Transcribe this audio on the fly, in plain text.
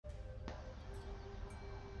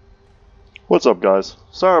What's up, guys?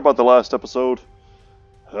 Sorry about the last episode.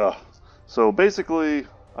 So basically,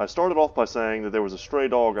 I started off by saying that there was a stray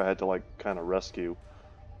dog I had to kind of rescue.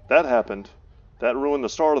 That happened. That ruined the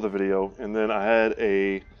start of the video, and then I had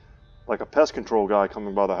a pest control guy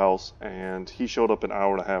coming by the house, and he showed up an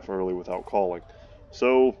hour and a half early without calling.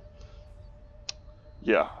 So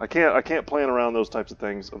yeah, I can't plan around those types of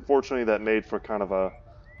things. Unfortunately, that made for kind of a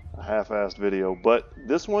half-assed video, but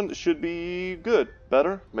this one should be good,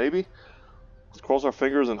 better, maybe. Let's cross our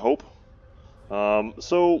fingers and hope.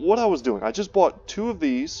 So what I was doing, I just bought 2 of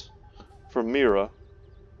these from Mira,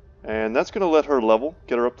 and that's going to let her level,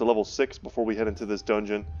 get her up to level 6 before we head into this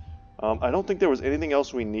dungeon. I don't think there was anything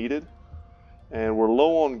else we needed, and we're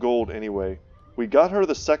low on gold anyway. We got her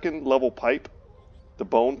the 2nd level pipe, the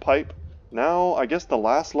bone pipe. Now, I guess the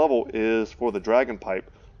last level is for the dragon pipe,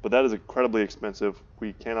 but that is incredibly expensive.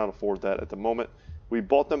 We cannot afford that at the moment. We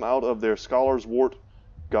bought them out of their Scholar's Wart,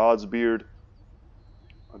 God's Beard.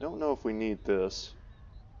 I don't know if we need this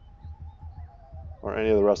or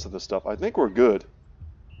any of the rest of this stuff. I think we're good.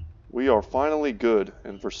 We are finally good.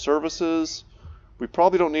 And for services, we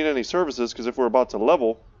probably don't need any services, because if we're about to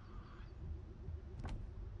level,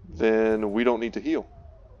 then we don't need to heal.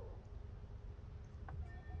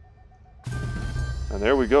 And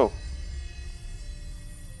there we go.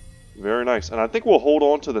 Very nice. And I think we'll hold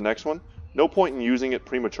on to the next one. No point in using it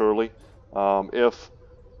prematurely. If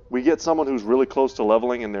we get someone who's really close to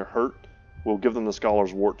leveling and they're hurt, we'll give them the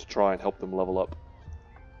Scholar's Wart to try and help them level up.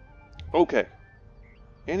 Okay.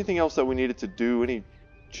 Anything else that we needed to do? Any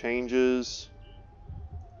changes?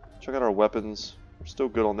 Check out our weapons. We're still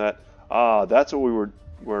good on that. Ah, that's what we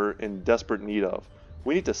were in desperate need of.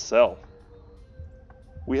 We need to sell.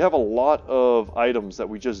 We have a lot of items that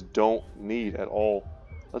we just don't need at all.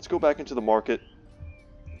 Let's go back into the market.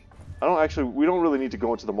 We don't really need to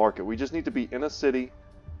go into the market. We just need to be in a city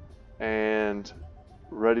and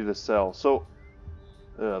ready to sell. So,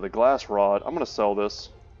 the glass rod, I'm going to sell this.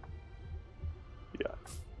 Yeah.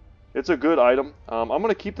 It's a good item. I'm going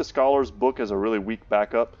to keep the Scholar's Book as a really weak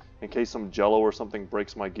backup in case some jello or something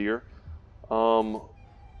breaks my gear. We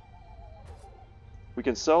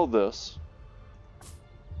can sell this.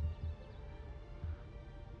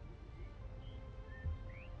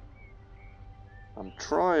 I'm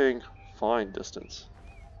trying find distance.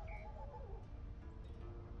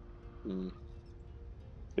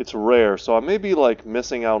 It's rare, so I may be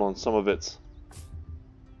missing out on some of its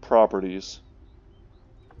properties.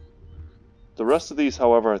 The rest of these,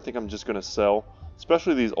 however, I think I'm just going to sell,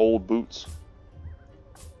 especially these old boots.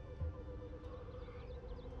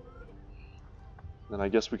 And I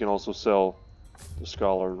guess we can also sell the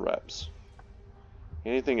Scholar wraps.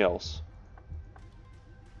 Anything else?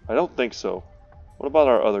 I don't think so. What about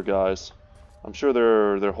our other guys? I'm sure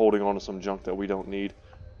they're holding on to some junk that we don't need.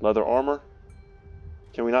 Leather armor?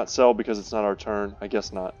 Can we not sell because it's not our turn? I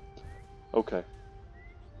guess not. Okay.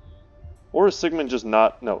 Or is Sigmund just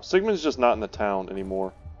not... No, Sigmund's just not in the town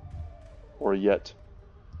anymore. Or yet.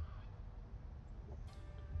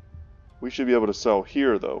 We should be able to sell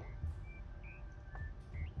here, though.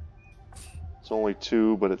 It's only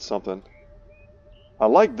 2, but it's something. I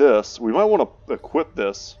like this. We might want to equip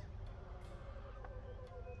this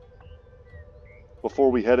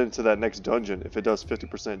before we head into that next dungeon, if it does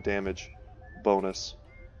 50% damage bonus.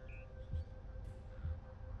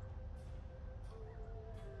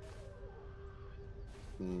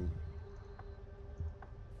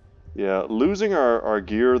 Yeah, losing our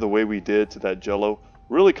gear the way we did to that jello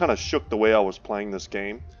really kind of shook the way I was playing this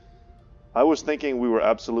game. I was thinking we were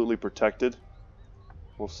absolutely protected.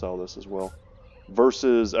 We'll sell this as well.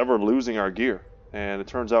 Versus ever losing our gear. And it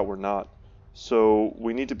turns out we're not. So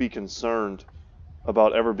we need to be concerned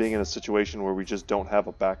about ever being in a situation where we just don't have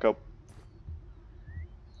a backup.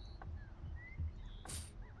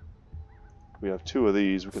 We have 2 of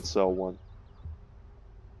these, we can sell 1.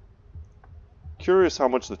 Curious how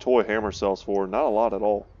much the toy hammer sells for. Not a lot at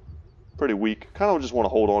all. Pretty weak. Kind of just want to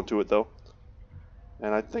hold on to it though.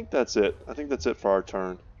 And I think that's it. I think that's it for our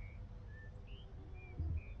turn.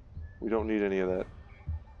 We don't need any of that.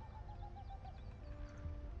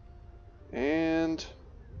 And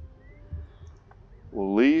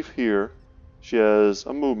we'll leave here. She has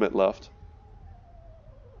a movement left.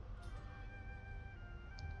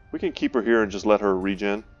 We can keep her here and just let her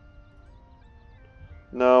regen.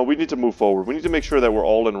 No, we need to move forward. We need to make sure that we're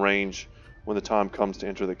all in range when the time comes to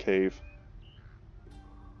enter the cave.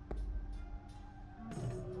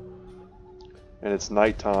 And it's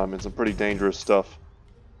nighttime, and some pretty dangerous stuff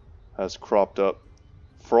has cropped up.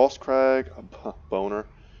 Frost Crag, a boner.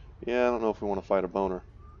 Yeah, I don't know if we want to fight a boner.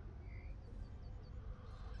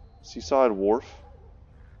 Seaside Wharf.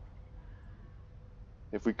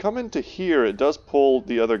 If we come into here, it does pull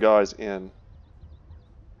the other guys in.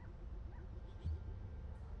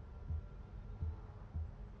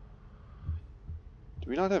 Do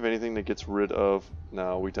we not have anything that gets rid of...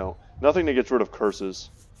 No, we don't. Nothing that gets rid of curses.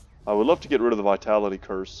 I would love to get rid of the vitality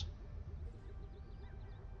curse.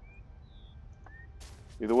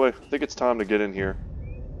 Either way, I think it's time to get in here.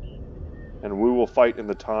 And we will fight in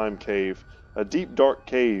the time cave. A deep, dark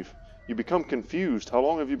cave. You become confused. How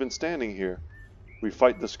long have you been standing here? We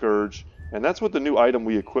fight the Scourge. And that's what the new item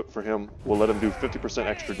we equip for him will let him do 50%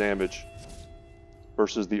 extra damage.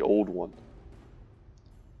 Versus the old one.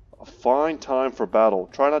 A fine time for battle.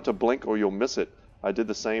 Try not to blink or you'll miss it. I did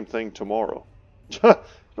the same thing tomorrow.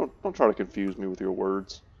 Don't try to confuse me with your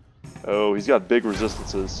words. Oh, he's got big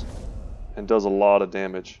resistances. And does a lot of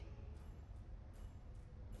damage.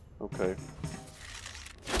 Okay.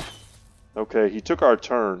 Okay, he took our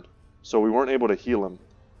turn. So we weren't able to heal him.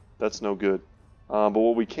 That's no good. But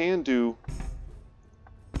what we can do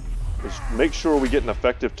is make sure we get an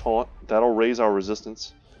effective taunt. That'll raise our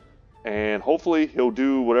resistance. And hopefully he'll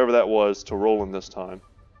do whatever that was to Roland this time.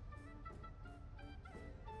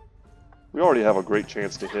 We already have a great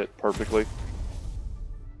chance to hit perfectly.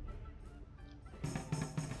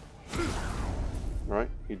 Alright,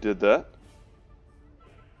 he did that.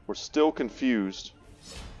 We're still confused.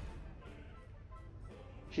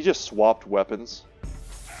 He just swapped weapons.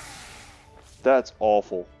 That's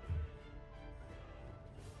awful.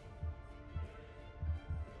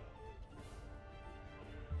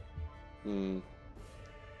 Let's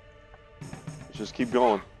just keep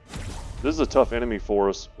going. This is a tough enemy for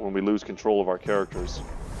us when we lose control of our characters.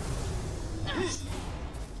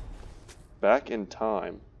 Back in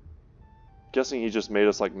time. Guessing he just made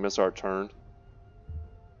us like miss our turn.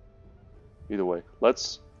 Either way,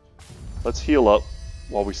 let's heal up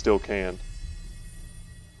while we still can.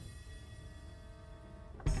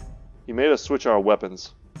 He made us switch our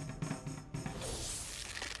weapons.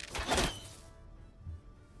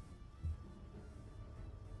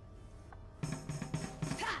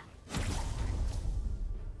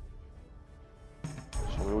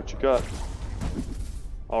 Show me what you got.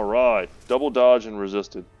 Alright, double dodge and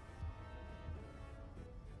resisted.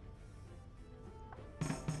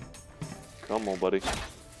 Come on, buddy.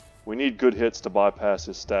 We need good hits to bypass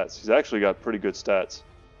his stats. He's actually got pretty good stats.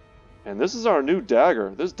 And this is our new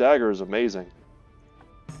dagger. This dagger is amazing.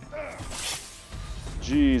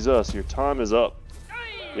 Jesus, your time is up.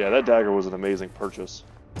 Yeah, that dagger was an amazing purchase.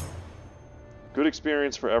 Good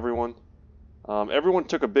experience for everyone. Everyone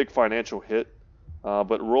took a big financial hit.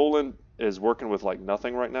 But Roland is working with like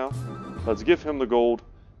nothing right now. Let's give him the gold.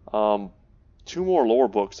 2 more lore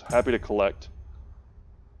books. Happy to collect.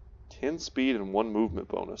 10 speed and 1 movement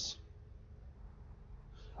bonus.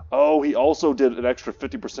 Oh, he also did an extra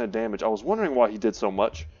 50% damage. I was wondering why he did so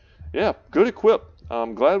much. Yeah, good equip.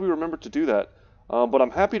 I'm glad we remembered to do that. But I'm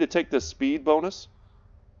happy to take this speed bonus.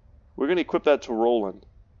 We're going to equip that to Roland.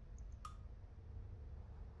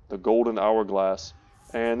 The golden hourglass.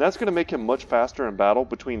 And that's going to make him much faster in battle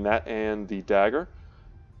between that and the dagger.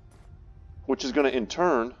 Which is going to in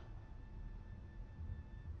turn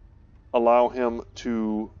allow him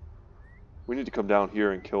to... We need to come down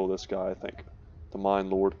here and kill this guy, I think. The Mind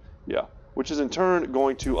Lord. Yeah. Which is in turn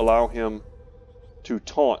going to allow him to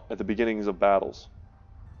taunt at the beginnings of battles.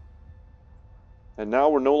 And now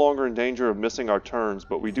we're no longer in danger of missing our turns,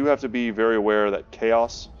 but we do have to be very aware that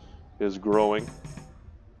chaos is growing.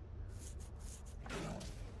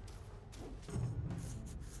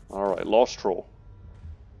 Alright, Lost Troll.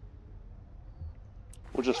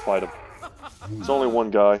 We'll just fight him. It's only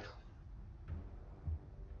one guy.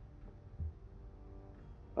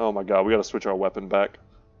 Oh my god, we gotta switch our weapon back.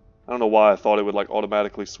 I don't know why I thought it would like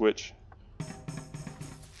automatically switch.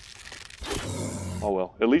 Oh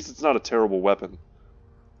well, at least it's not a terrible weapon.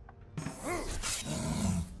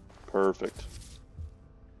 Perfect.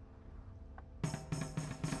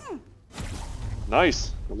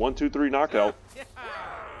 Nice! The 1, 2, 3 knockout.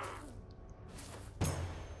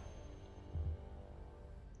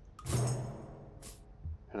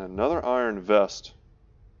 And another iron vest.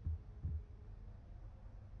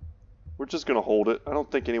 We're just going to hold it. I don't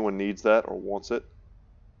think anyone needs that or wants it.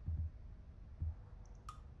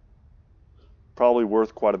 Probably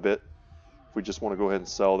worth quite a bit if we just want to go ahead and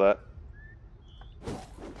sell that.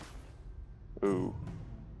 Ooh.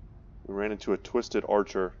 We ran into a twisted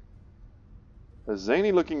archer. A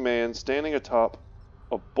zany looking man standing atop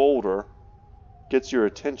a boulder gets your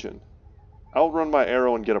attention. Outrun my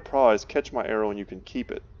arrow and get a prize. Catch my arrow and you can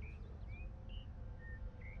keep it.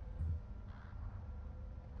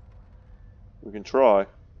 We can try.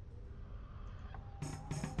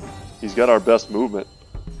 He's got our best movement.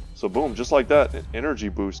 So boom, just like that, an energy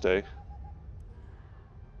boost, eh?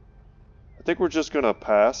 I think we're just gonna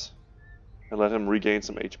pass and let him regain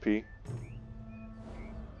some HP.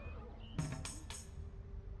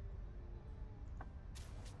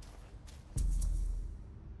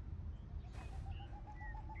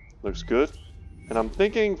 Looks good. And I'm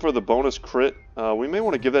thinking for the bonus crit, we may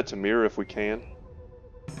want to give that to Mirror if we can.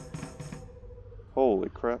 Holy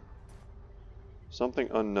crap.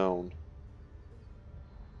 Something unknown.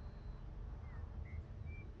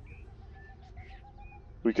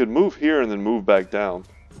 We could move here and then move back down.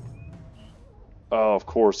 Oh, of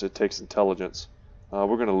course, it takes intelligence. We're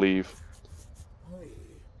going to leave.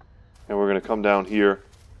 And we're going to come down here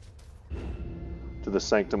to the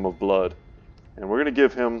Sanctum of Blood. And we're going to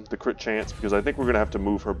give him the crit chance because I think we're going to have to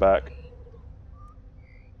move her back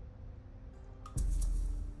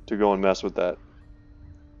to go and mess with that.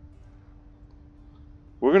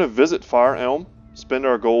 We're going to visit Fire Elm, spend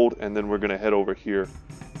our gold, and then we're going to head over here.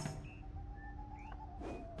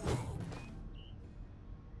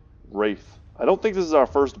 Wraith. I don't think this is our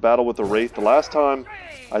first battle with the Wraith. The last time,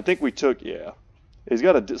 I think we took, yeah. He's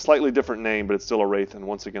got a slightly different name, but it's still a Wraith. And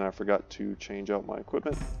once again, I forgot to change out my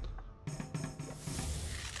equipment.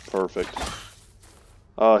 Perfect.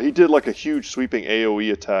 He did like a huge sweeping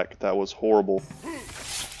AoE attack. That was horrible.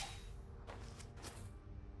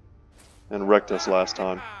 And wrecked us last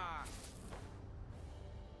time.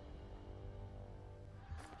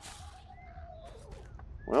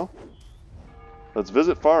 Well, let's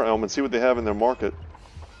visit Fire Elm and see what they have in their market.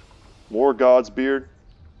 More God's Beard.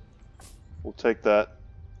 We'll take that.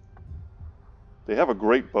 They have a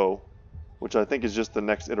great bow, which I think is just the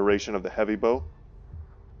next iteration of the heavy bow.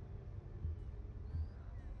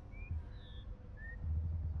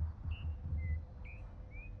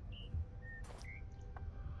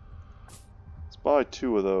 Let's buy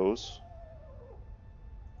 2 of those.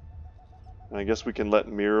 And I guess we can let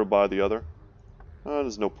Mirror buy the other.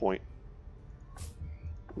 There's no point.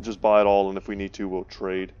 We'll just buy it all, and if we need to, we'll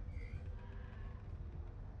trade.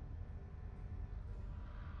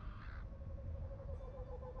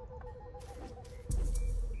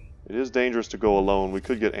 It is dangerous to go alone. We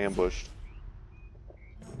could get ambushed.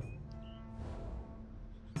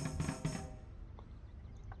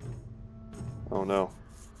 Oh no.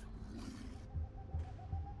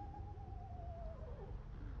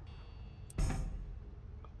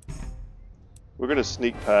 We're going to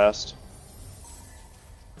sneak past.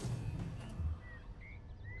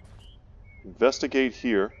 Investigate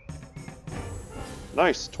here.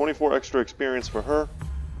 Nice, 24 extra experience for her.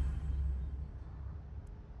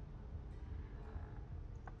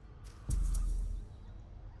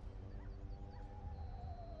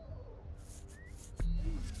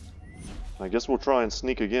 I guess we'll try and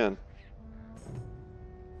sneak again.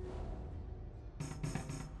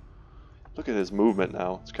 Look at his movement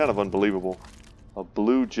now. It's kind of unbelievable. A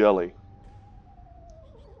blue jelly.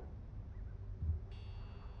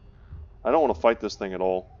 I don't want to fight this thing at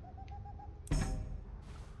all.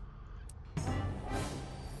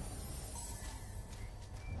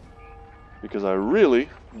 Because I really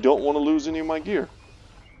don't want to lose any of my gear.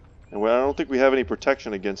 And I don't think we have any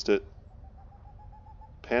protection against it.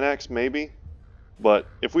 Panax maybe, but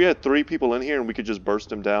if we had 3 people in here and we could just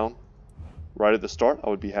burst him down right at the start, I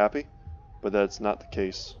would be happy, but that's not the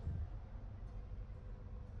case.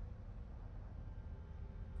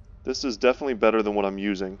 This is definitely better than what I'm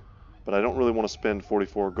using, but I don't really want to spend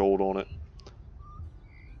 44 gold on it.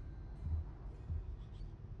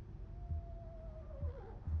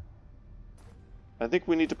 I think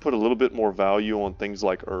we need to put a little bit more value on things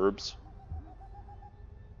like herbs.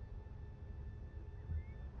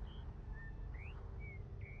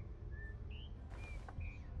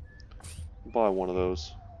 Buy one of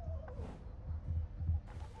those.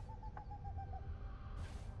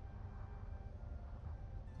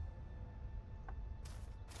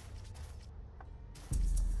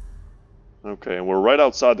 Okay, and we're right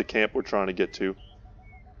outside the camp we're trying to get to.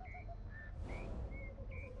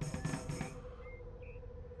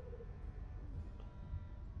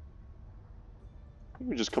 We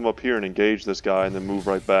can just come up here and engage this guy and then move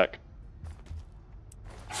right back.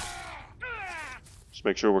 Just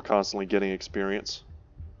make sure we're constantly getting experience.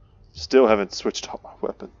 Still haven't switched out my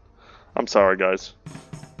weapon. I'm sorry, guys.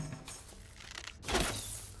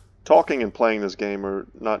 Talking and playing this game are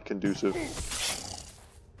not conducive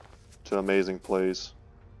to amazing plays.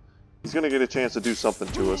 He's going to get a chance to do something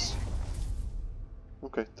to us.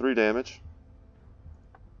 Okay, 3 damage.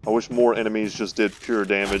 I wish more enemies just did pure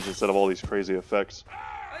damage instead of all these crazy effects.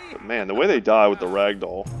 But man, the way they die with the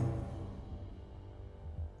ragdoll.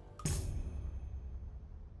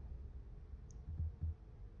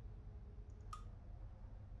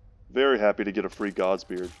 Very happy to get a free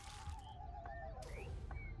Godsbeard.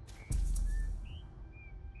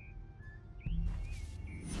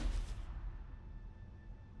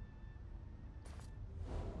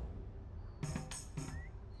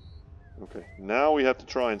 Okay, now we have to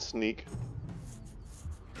try and sneak.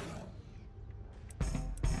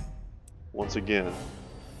 Once again.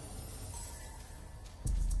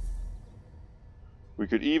 We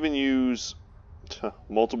could even use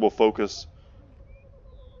multiple focus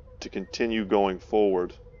to continue going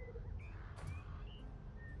forward.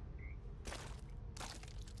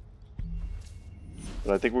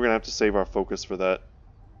 But I think we're going to have to save our focus for that.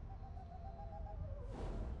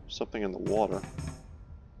 Something in the water.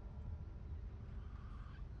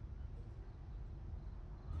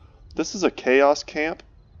 This is a chaos camp.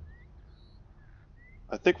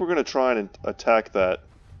 I think we're going to try and attack that.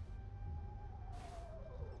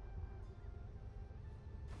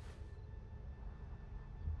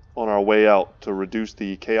 On our way out to reduce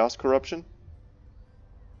the chaos corruption.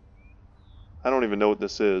 I don't even know what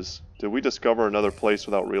this is. Did we discover another place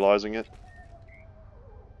without realizing it?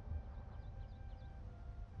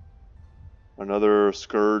 Another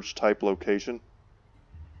scourge type location?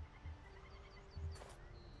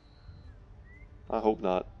 I hope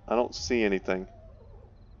not. I don't see anything.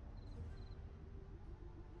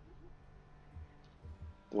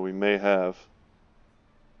 Though we may have.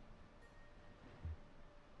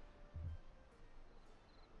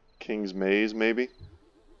 King's Maze, maybe?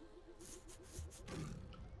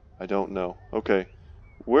 I don't know. Okay.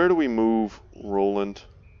 Where do we move Roland?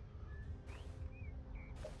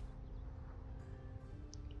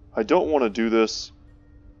 I don't want to do this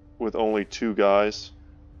with only 2 guys.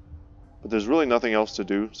 But there's really nothing else to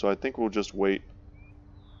do, so I think we'll just wait.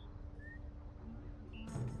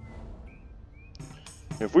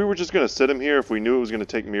 If we were just going to sit him here, if we knew it was going to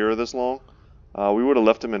take Mira this long, we would have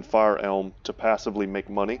left him in Fire Elm to passively make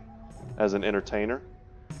money as an entertainer.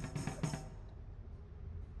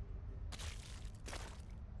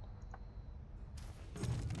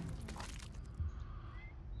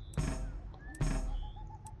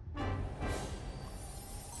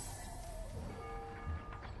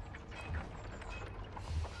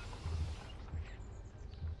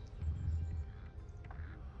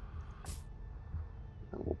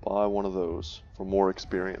 And we'll buy one of those for more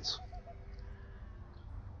experience.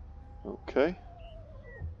 Okay.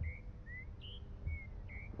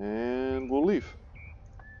 And we'll leave.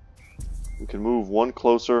 We can move 1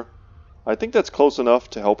 closer. I think that's close enough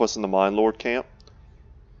to help us in the Mine Lord camp.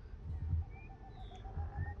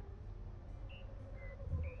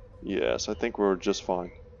 Yes, I think we're just fine.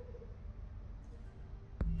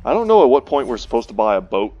 I don't know at what point we're supposed to buy a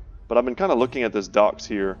boat, but I've been kind of looking at this docks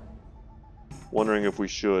here, wondering if we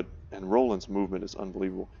should. And Roland's movement is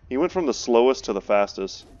unbelievable. He went from the slowest to the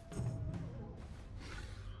fastest.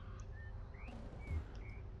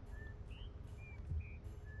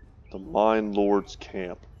 The Mine Lord's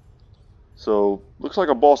camp. So, looks like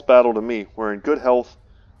a boss battle to me. We're in good health.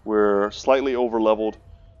 We're slightly over-leveled.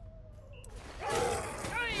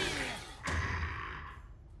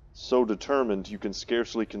 So determined you can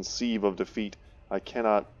scarcely conceive of defeat. I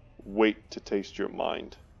cannot wait to taste your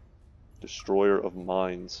mind. Destroyer of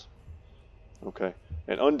minds. Okay.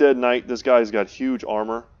 An Undead Knight. This guy's got huge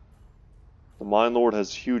armor. The Mine Lord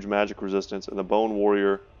has huge magic resistance. And the Bone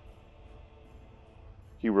Warrior,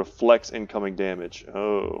 he reflects incoming damage.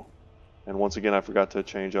 Oh. And once again, I forgot to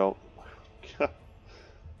change out.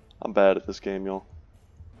 I'm bad at this game, y'all.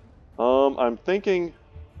 I'm thinking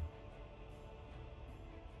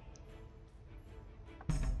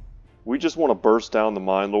we just want to burst down the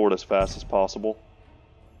Mine Lord as fast as possible.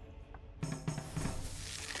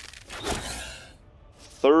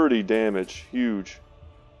 30 damage. Huge.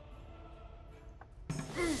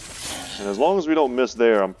 And as long as we don't miss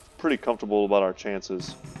there, I'm pretty comfortable about our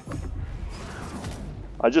chances.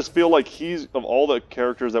 I just feel like he's, of all the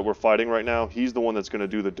characters that we're fighting right now, he's the one that's going to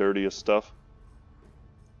do the dirtiest stuff.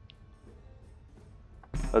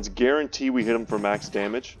 Let's guarantee we hit him for max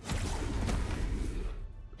damage.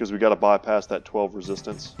 Because we got to bypass that 12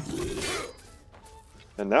 resistance.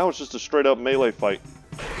 And now it's just a straight up melee fight.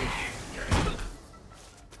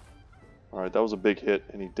 Alright, that was a big hit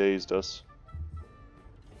and he dazed us.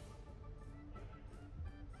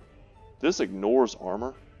 This ignores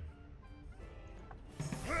armor.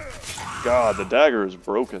 God, the dagger is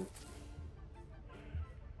broken.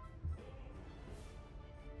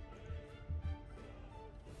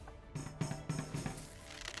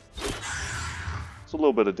 It's a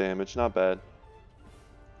little bit of damage, not bad.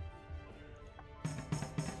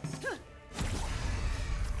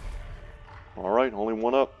 Alright, only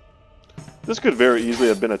 1 up. This could very easily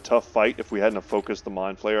have been a tough fight if we hadn't have focused the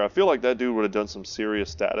Mind Flayer. I feel like that dude would have done some serious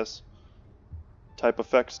status type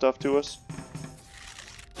effect stuff to us.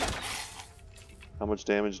 How much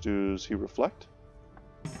damage does he reflect?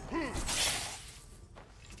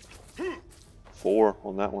 4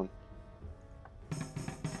 on that one.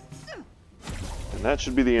 And that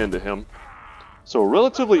should be the end of him. So a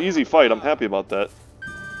relatively easy fight, I'm happy about that.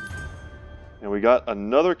 And we got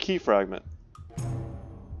another key fragment.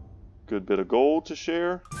 Good bit of gold to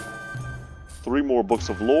share. 3 more books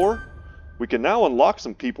of lore. We can now unlock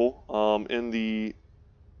some people in the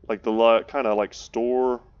kind of like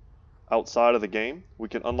store outside of the game. We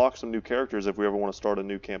can unlock some new characters if we ever want to start a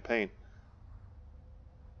new campaign.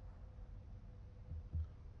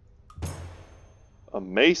 A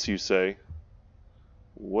mace, you say?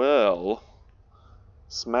 Well,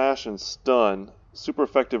 smash and stun. Super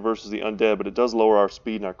effective versus the undead, but it does lower our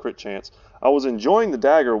speed and our crit chance. I was enjoying the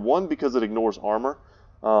dagger, 1, because it ignores armor,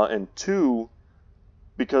 and 2,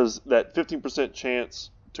 because that 15% chance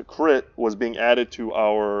to crit was being added to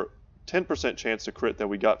our 10% chance to crit that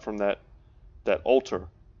we got from that altar.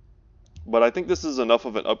 But I think this is enough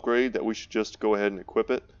of an upgrade that we should just go ahead and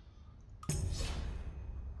equip it.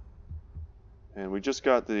 And we just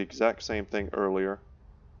got the exact same thing earlier.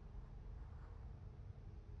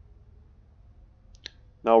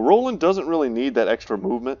 Now Roland doesn't really need that extra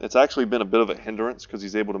movement. It's actually been a bit of a hindrance because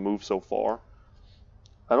he's able to move so far.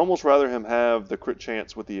 I'd almost rather him have the crit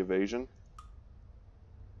chance with the evasion.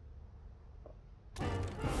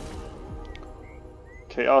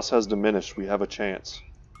 Chaos has diminished. We have a chance.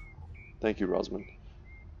 Thank you, Rosamund.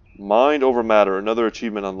 Mind over matter. Another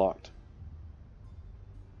achievement unlocked.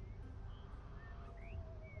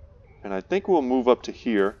 And I think we'll move up to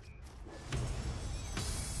here.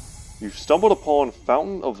 You've stumbled upon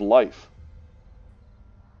Fountain of Life.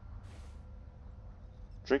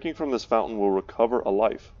 Drinking from this fountain will recover a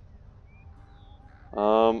life.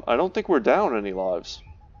 I don't think we're down any lives.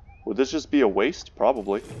 Would this just be a waste?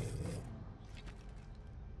 Probably.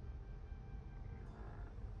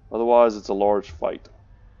 Otherwise, it's a large fight.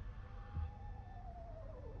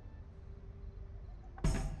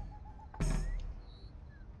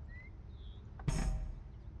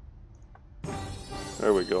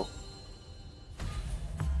 There we go.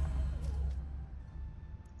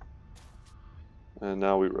 And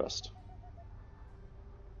now we rest.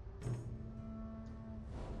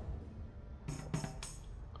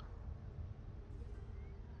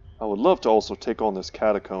 I would love to also take on this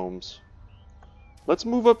catacombs. Let's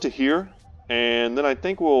move up to here, and then I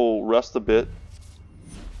think we'll rest a bit,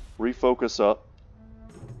 refocus up.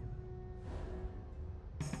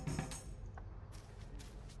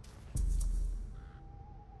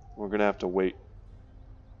 We're gonna have to wait.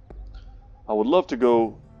 I would love to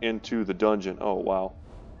go into the dungeon. Oh wow.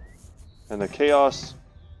 And the chaos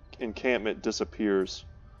encampment disappears.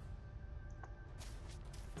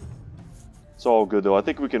 It's all good though. I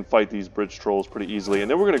think we can fight these bridge trolls pretty easily. And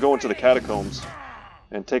then we're going to go into the catacombs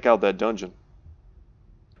and take out that dungeon.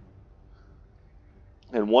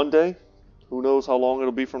 And one day, who knows how long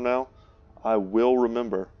it'll be from now, I will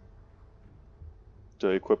remember to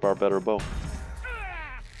equip our better bow.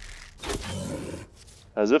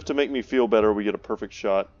 As if to make me feel better, we get a perfect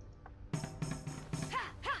shot.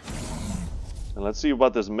 And let's see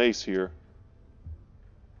about this mace here.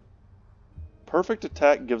 Perfect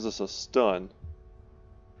attack gives us a stun.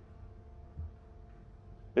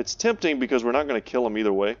 It's tempting because we're not going to kill him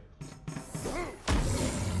either way.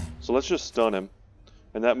 So let's just stun him.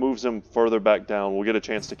 And that moves him further back down. We'll get a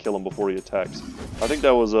chance to kill him before he attacks. I think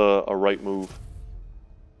that was a right move.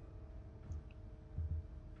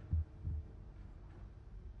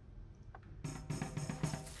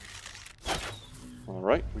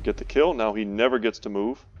 Alright, we get the kill. Now he never gets to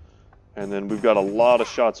move. And then we've got a lot of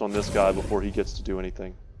shots on this guy before he gets to do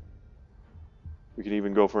anything. We can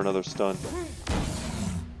even go for another stun.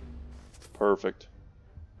 Perfect.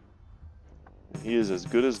 And he is as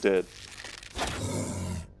good as dead.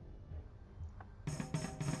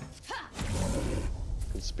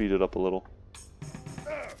 Can speed it up a little.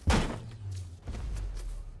 I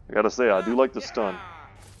gotta say, I do like the stun.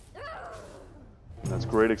 And that's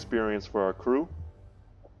great experience for our crew.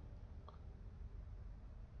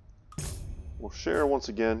 We'll share once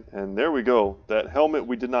again, and there we go. That helmet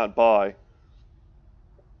we did not buy,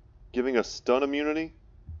 giving us stun immunity.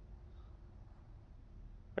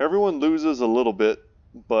 Everyone loses a little bit,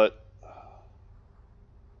 but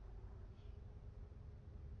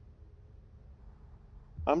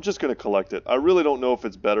I'm just going to collect it. I really don't know if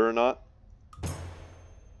it's better or not.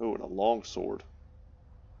 Oh, and a long sword.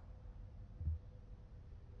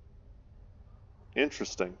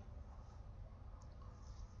 Interesting.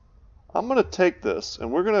 I'm going to take this,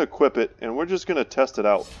 and we're going to equip it, and we're just going to test it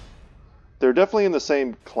out. They're definitely in the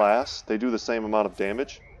same class. They do the same amount of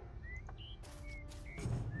damage.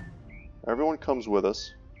 Everyone comes with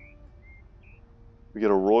us. We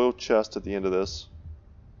get a royal chest at the end of this.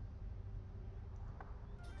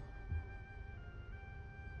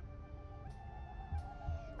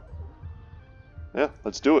 Yeah,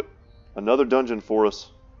 let's do it. Another dungeon for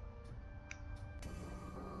us.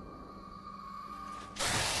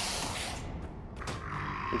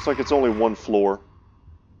 Looks like it's only one floor.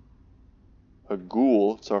 A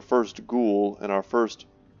ghoul. It's our first ghoul and our first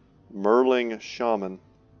Merling shaman.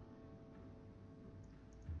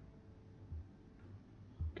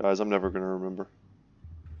 Guys, I'm never going to remember.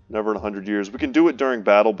 Never in 100 years. We can do it during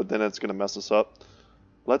battle, but then it's going to mess us up.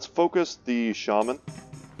 Let's focus the shaman.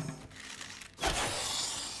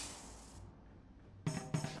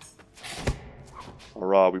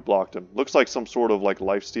 Hurrah, we blocked him. Looks like some sort of like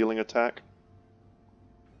life-stealing attack.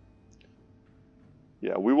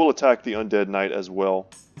 Yeah, we will attack the undead knight as well.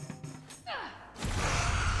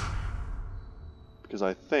 Because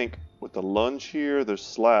I think with the lunge here, there's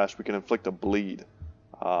slash, we can inflict a bleed.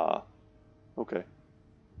 Okay.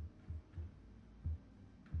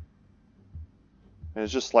 And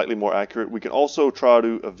it's just slightly more accurate. We can also try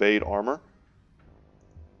to evade armor.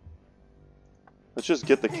 Let's just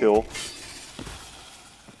get the kill.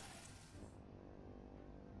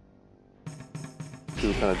 See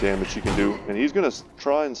what kind of damage he can do. And he's going to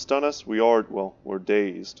try and stun us. We are, well, we're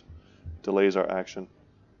dazed. Delays our action.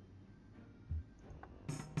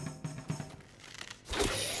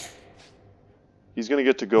 He's going to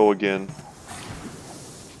get to go again.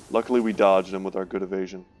 Luckily we dodged him with our good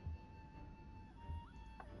evasion.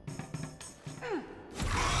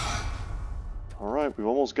 Alright, we've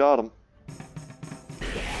almost got him.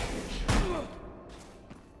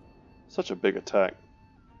 Such a big attack.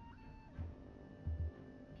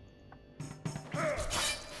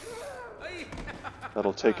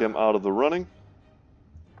 That'll take him out of the running.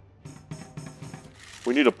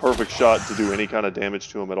 We need a perfect shot to do any kind of damage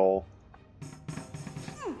to him at all.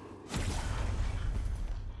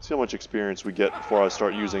 See how much experience we get before I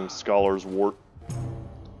start using Scholar's Wart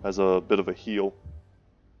as a bit of a heal.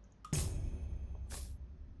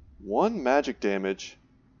 1 magic damage.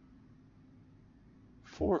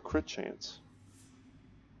 4 crit chance.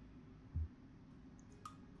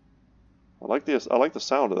 I like the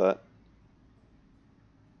sound of that.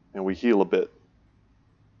 And we heal a bit.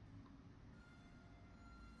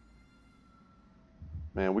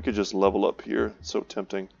 Man, we could just level up here. It's so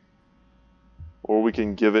tempting. Or we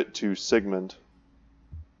can give it to Sigmund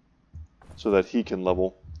so that he can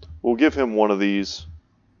level. We'll give him one of these.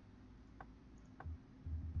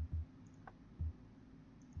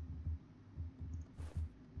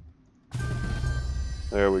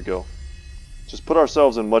 There we go. Just put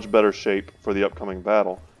ourselves in much better shape for the upcoming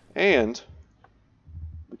battle. And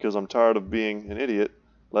because I'm tired of being an idiot,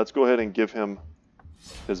 let's go ahead and give him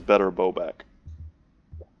his better bow back.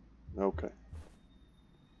 Okay.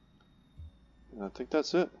 I think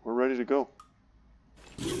that's it. We're ready to go.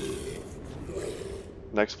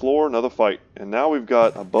 Next floor, another fight. And now we've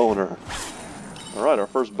got a boner. Alright, our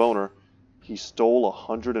first boner. He stole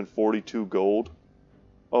 142 gold.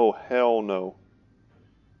 Oh, hell no.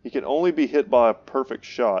 He can only be hit by a perfect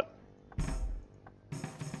shot.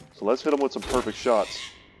 So let's hit him with some perfect shots.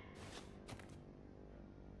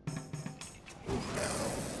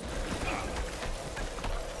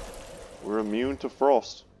 We're immune to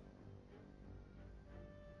frost.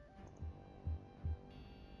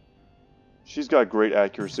 She's got great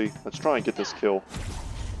accuracy. Let's try and get this kill.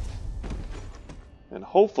 And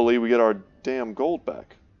hopefully we get our damn gold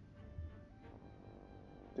back.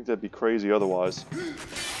 I think that'd be crazy otherwise.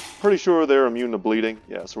 Pretty sure they're immune to bleeding.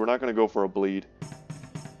 Yeah, so we're not going to go for a bleed.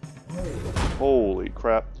 Holy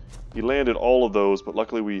crap. He landed all of those, but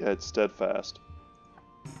luckily we had steadfast.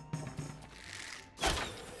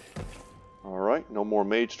 Alright, no more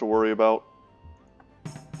mage to worry about.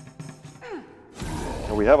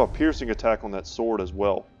 And we have a piercing attack on that sword as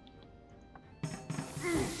well.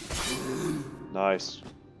 Nice.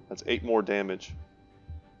 That's 8 more damage.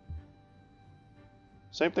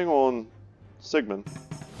 Same thing on Sigmund.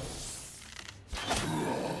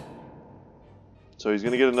 So he's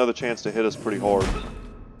going to get another chance to hit us pretty hard.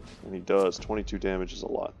 And he does. 22 damage is a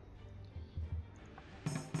lot.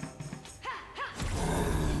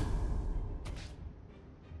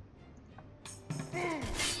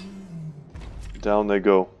 Down they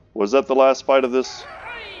go. Was that the last fight of this?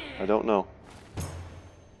 I don't know.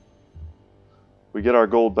 We get our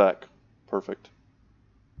gold back. Perfect.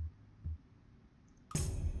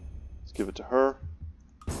 Let's give it to her.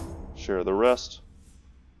 Share the rest.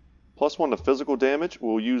 +1 to physical damage.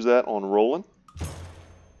 We'll use that on Roland.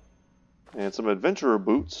 And some adventurer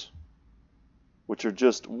boots, which are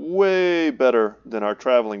just way better than our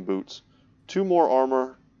traveling boots. 2 more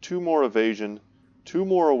armor, 2 more evasion, 2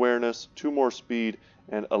 more awareness, 2 more speed,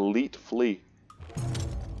 and elite flee.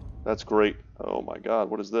 That's great. Oh my god,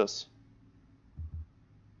 what is this?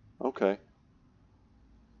 Okay.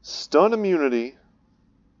 Stun immunity,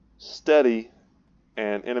 steady,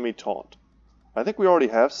 and enemy taunt. I think we already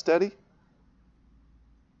have steady.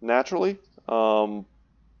 Naturally. The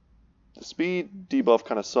speed debuff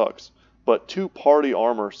kind of sucks. But 2 party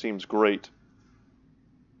armor seems great.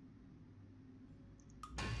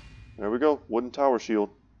 There we go. Wooden tower shield.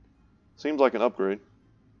 Seems like an upgrade.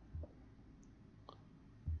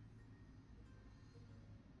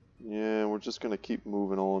 Yeah, we're just going to keep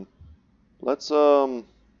moving on. Let's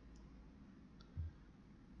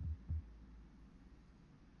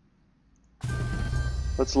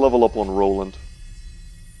level up on Roland.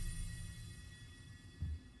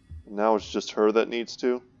 Now it's just her that needs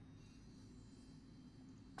to.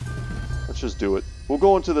 Let's just do it. We'll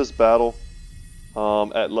go into this battle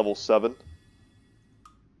at level 7.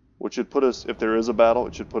 Which should put us, if there is a battle,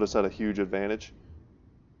 it should put us at a huge advantage.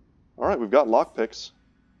 Alright, we've got lockpicks.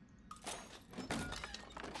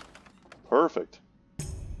 Perfect.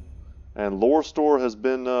 And lore store has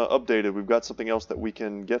been updated. We've got something else that we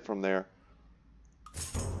can get from there.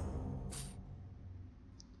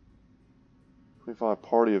 25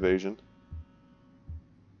 party evasion.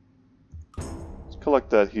 Let's collect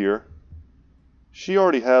that here. She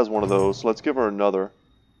already has one of those, so let's give her another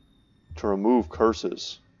to remove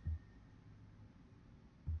curses.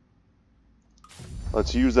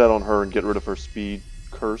 Let's use that on her and get rid of her speed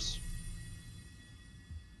curse.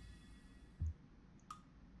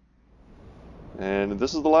 And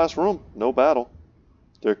this is the last room. No battle.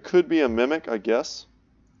 There could be a mimic, I guess.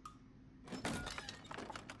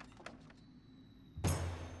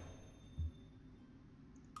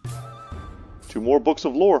 Two more books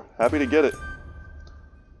of lore. Happy to get it.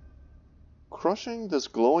 Crushing this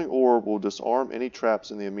glowing orb will disarm any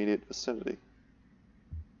traps in the immediate vicinity.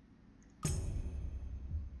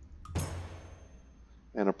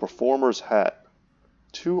 And a performer's hat.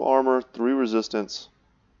 2 armor, 3 resistance,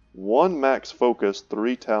 1 max focus,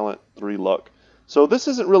 3 talent, 3 luck. So this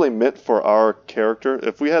isn't really meant for our character.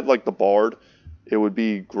 If we had like the bard, it would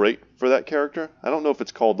be great for that character. I don't know if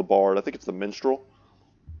it's called the bard. I think it's the minstrel.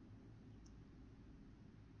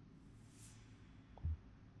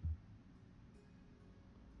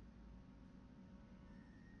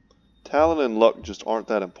 Talent and luck just aren't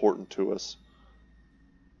that important to us.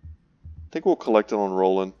 I think we'll collect it on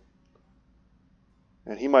Roland.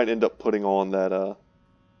 And he might end up putting on that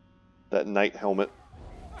that knight helmet.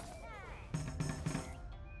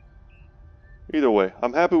 Either way,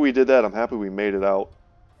 I'm happy we did that. I'm happy we made it out.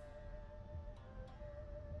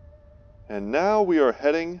 And now we are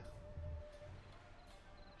heading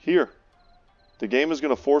here. The game is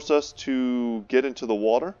going to force us to get into the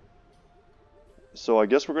water. So I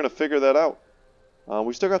guess we're going to figure that out.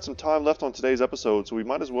 We still got some time left on today's episode, so we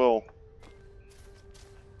might as well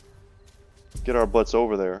get our butts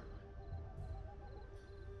over there.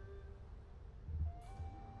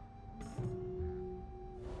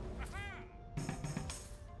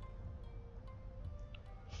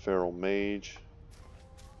 Feral Mage.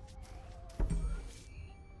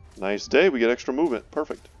 Nice day, we get extra movement.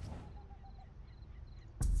 Perfect.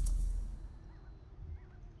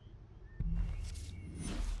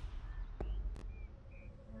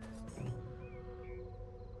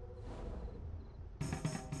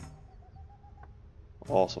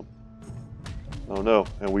 Awesome. Oh no,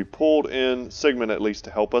 and we pulled in Sigmund at least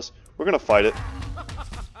to help us. We're gonna fight it.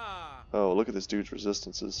 Oh, look at this dude's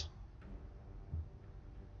resistances.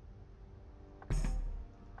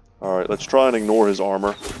 Alright, let's try and ignore his armor.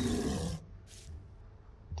 I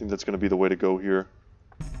think that's gonna be the way to go here.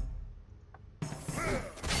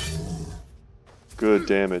 Good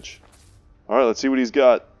damage. Alright, let's see what he's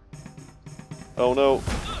got. Oh no.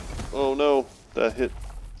 Oh no. That hit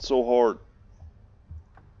so hard.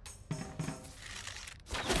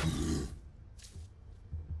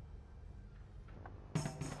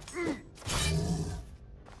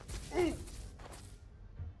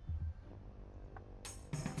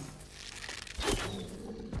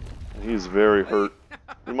 He's very hurt.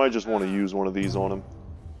 We might just want to use one of these on him.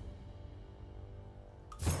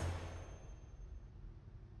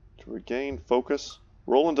 To regain focus.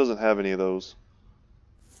 Roland doesn't have any of those.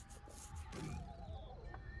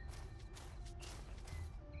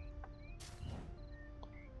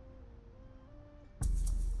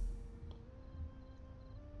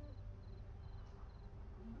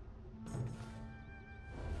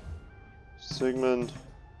 Sigmund.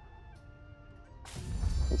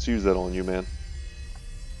 Let's use that on you, man.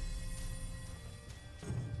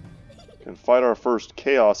 Can fight our first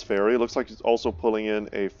Chaos Fairy. Looks like he's also pulling in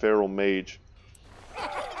a Feral Mage.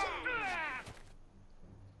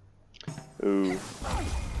 Ooh.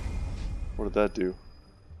 What did that do?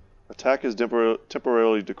 Attack is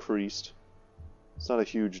temporarily decreased. It's not a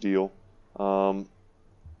huge deal.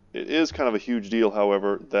 It is kind of a huge deal,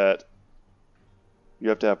 however, that you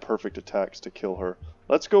have to have perfect attacks to kill her.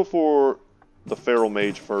 Let's go for the Feral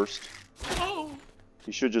Mage first.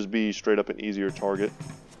 He should just be straight up an easier target.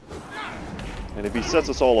 And if he sets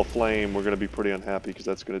us all aflame, we're going to be pretty unhappy because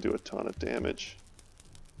that's going to do a ton of damage.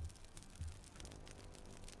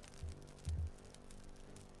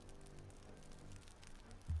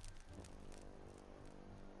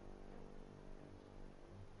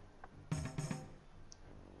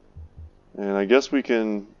 And I guess we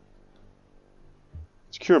can...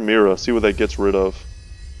 Let's cure Mira, see what that gets rid of.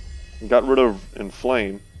 We got rid of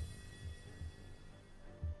Inflame.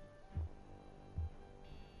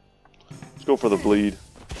 Let's go for the bleed.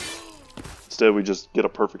 Instead we just get a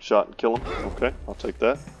perfect shot and kill him. Okay, I'll take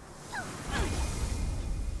that.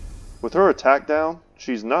 With her attack down,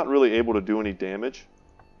 she's not really able to do any damage.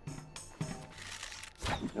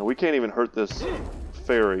 And we can't even hurt this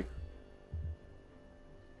fairy.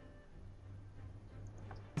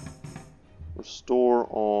 Restore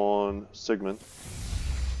on Sigmund.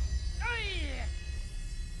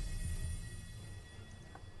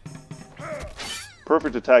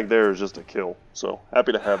 Perfect attack there is just a kill, so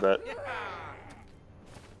happy to have that.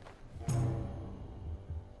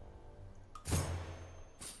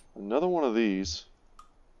 Another one of these.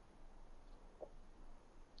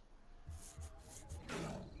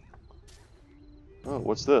 Oh,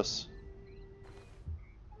 what's this?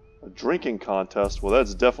 A drinking contest. Well,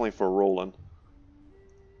 that's definitely for Roland.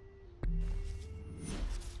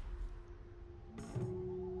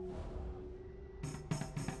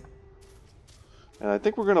 And I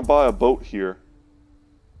think we're going to buy a boat here.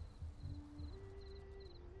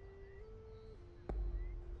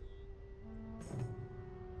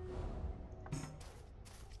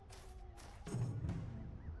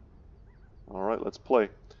 Alright, let's play.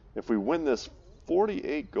 If we win this,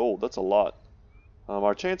 48 gold, that's a lot.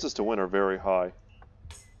 Our chances to win are very high.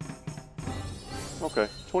 Okay,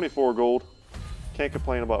 24 gold. Can't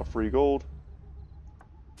complain about free gold.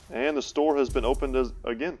 And the store has been opened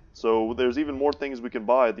again, so there's even more things we can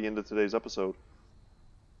buy at the end of today's episode.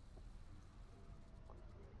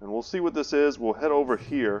 And we'll see what this is. We'll head over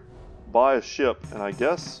here, buy a ship, and I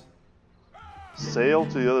guess sail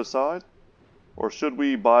to the other side? Or should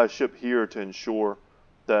we buy a ship here to ensure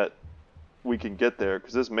that we can get there?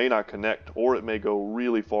 Because this may not connect, or it may go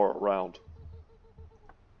really far around.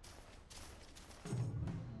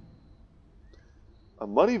 A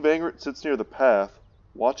muddy vagrant sits near the path,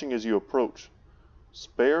 watching as you approach.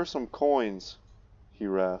 Spare some coins, he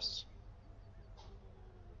rasps.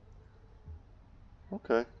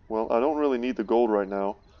 Okay, well, I don't really need the gold right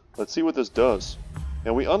now. Let's see what this does.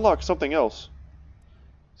 And we unlock something else.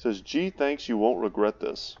 It says, gee, thanks, you won't regret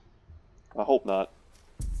this. I hope not.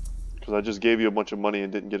 Because I just gave you a bunch of money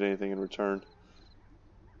and didn't get anything in return.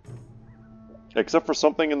 Except for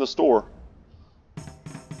something in the store.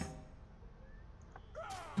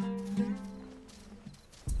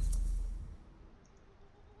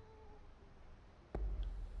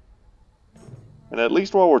 And at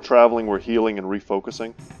least while we're traveling, we're healing and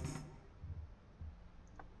refocusing.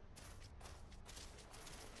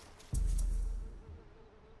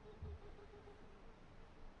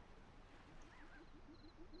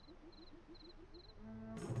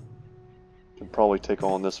 Can probably take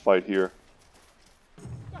on this fight here.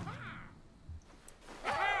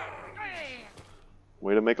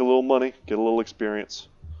 Way to make a little money, get a little experience.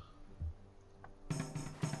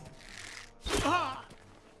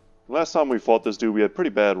 Last time we fought this dude, we had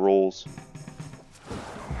pretty bad rolls.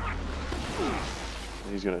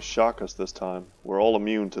 And he's gonna shock us this time. We're all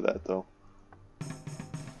immune to that, though.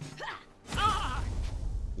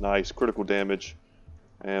 Nice, critical damage.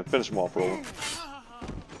 And finish him off, Roland.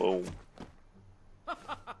 Boom.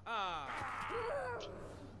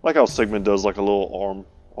 Like how Sigmund does like a little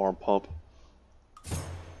arm pump.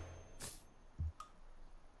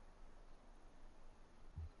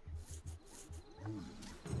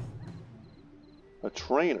 A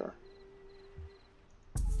trainer.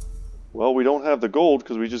 Well, we don't have the gold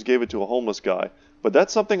because we just gave it to a homeless guy. But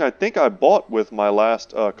that's something I think I bought with my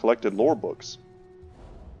last collected lore books.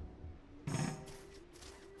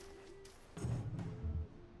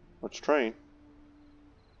 Let's train.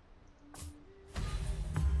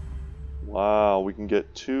 Wow, we can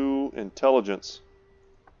get 2 intelligence.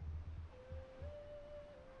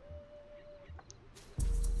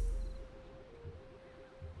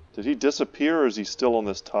 Did he disappear or is he still on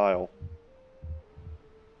this tile?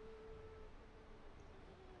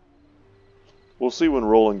 We'll see when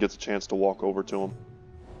Roland gets a chance to walk over to him.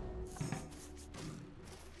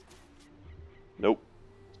 Nope,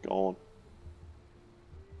 it's gone.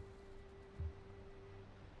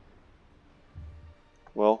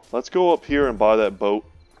 Well, let's go up here and buy that boat.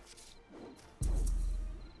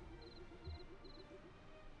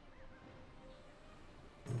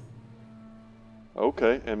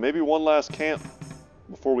 Okay, and maybe one last camp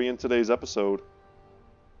before we end today's episode.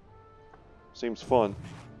 Seems fun.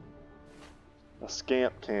 A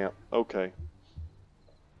scamp camp. Okay.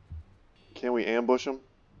 Can we ambush them?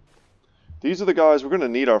 These are the guys, we're going to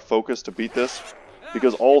need our focus to beat this,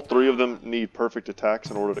 because all 3 of them need perfect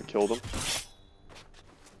attacks in order to kill them.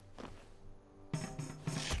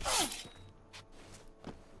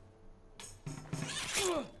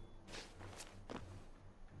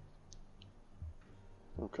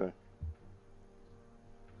 Okay.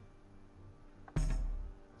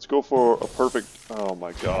 Let's go for a perfect... Oh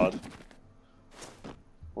my god.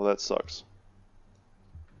 Well, that sucks.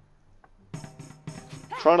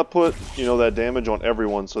 Trying to put, you know, that damage on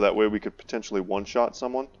everyone so that way we could potentially one-shot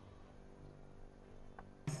someone.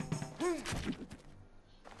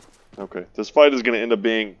 Okay, this fight is going to end up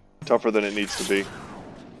being tougher than it needs to be.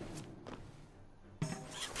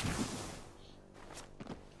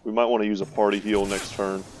 We might want to use a party heal next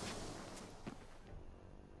turn.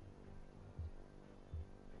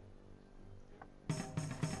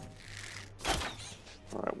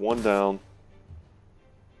 Alright, 1 down.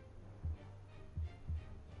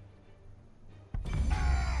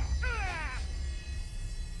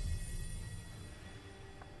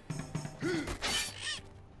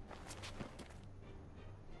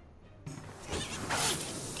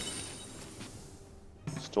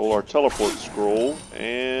 Stole our teleport scroll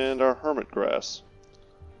and our hermit grass.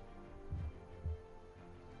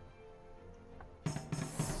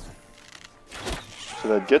 So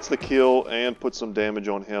that gets the kill and puts some damage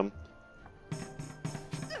on him.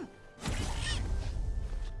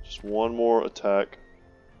 Just one more attack.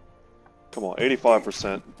 Come on,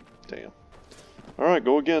 85%. Damn. Alright,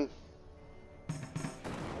 go again.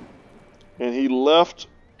 And he left.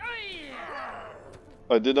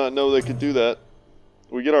 I did not know they could do that.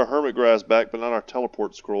 We get our hermit grass back, but not our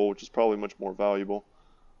teleport scroll, which is probably much more valuable.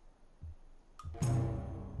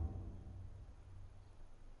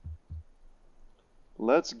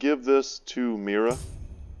 Let's give this to Mira.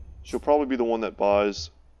 She'll probably be the one that buys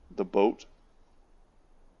the boat.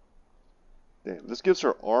 Damn, this gives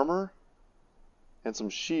her armor and some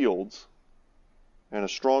shields and a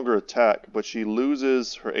stronger attack, but she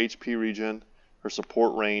loses her HP regen, her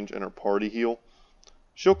support range, and her party heal.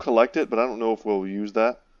 She'll collect it, but I don't know if we'll use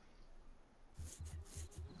that.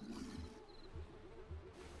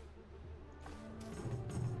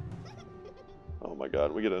 Oh my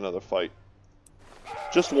god, we get another fight.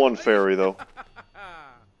 Just one fairy, though.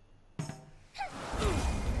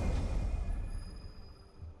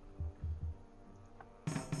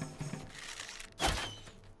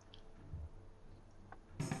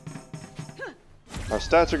 Our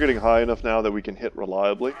stats are getting high enough now that we can hit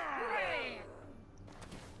reliably.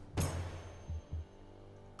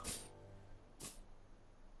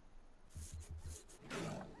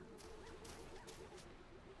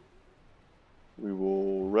 We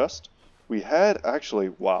will rest. We had actually,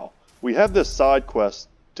 wow. We have this side quest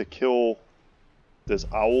to kill this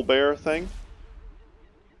owl bear thing.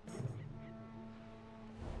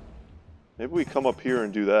 Maybe we come up here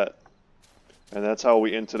and do that. And that's how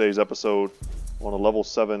we end today's episode on a level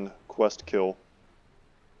 7 quest kill.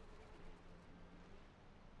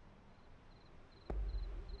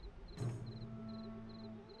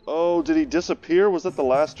 Oh, did he disappear? Was that the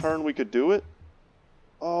last turn we could do it?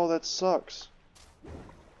 Oh, that sucks.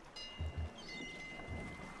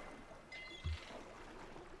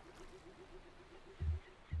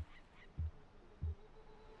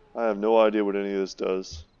 I have no idea what any of this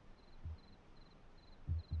does.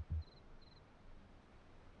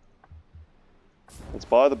 Let's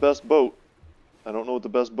buy the best boat. I don't know what the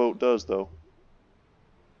best boat does, though.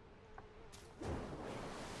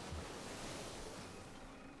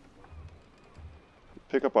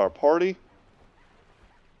 Pick up our party.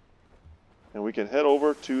 And we can head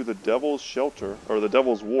over to the Devil's Shelter, or the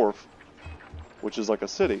Devil's Wharf, which is like a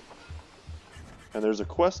city. And there's a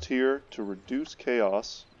quest here to reduce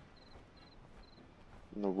chaos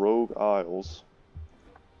in the Rogue Isles.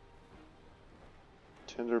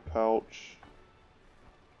 Tinder pouch.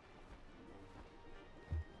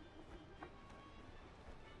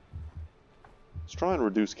 Let's try and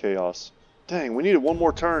reduce chaos. Dang, we needed one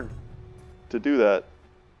more turn to do that.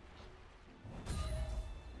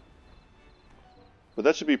 But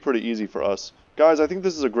that should be pretty easy for us. Guys, I think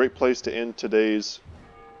this is a great place to end today's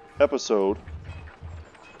episode.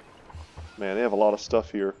 Man, they have a lot of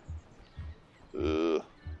stuff here. Looks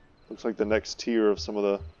like the next tier of some of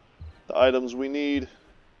the items we need.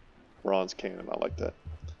 Bronze cannon, I like that.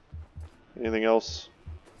 Anything else?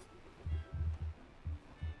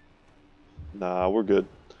 Nah, we're good.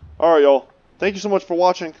 Alright, y'all. Thank you so much for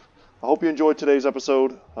watching. I hope you enjoyed today's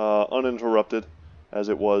episode, uninterrupted, as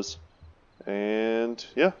it was. And,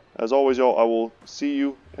 yeah, as always, y'all, I will see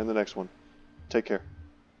you in the next one. Take care.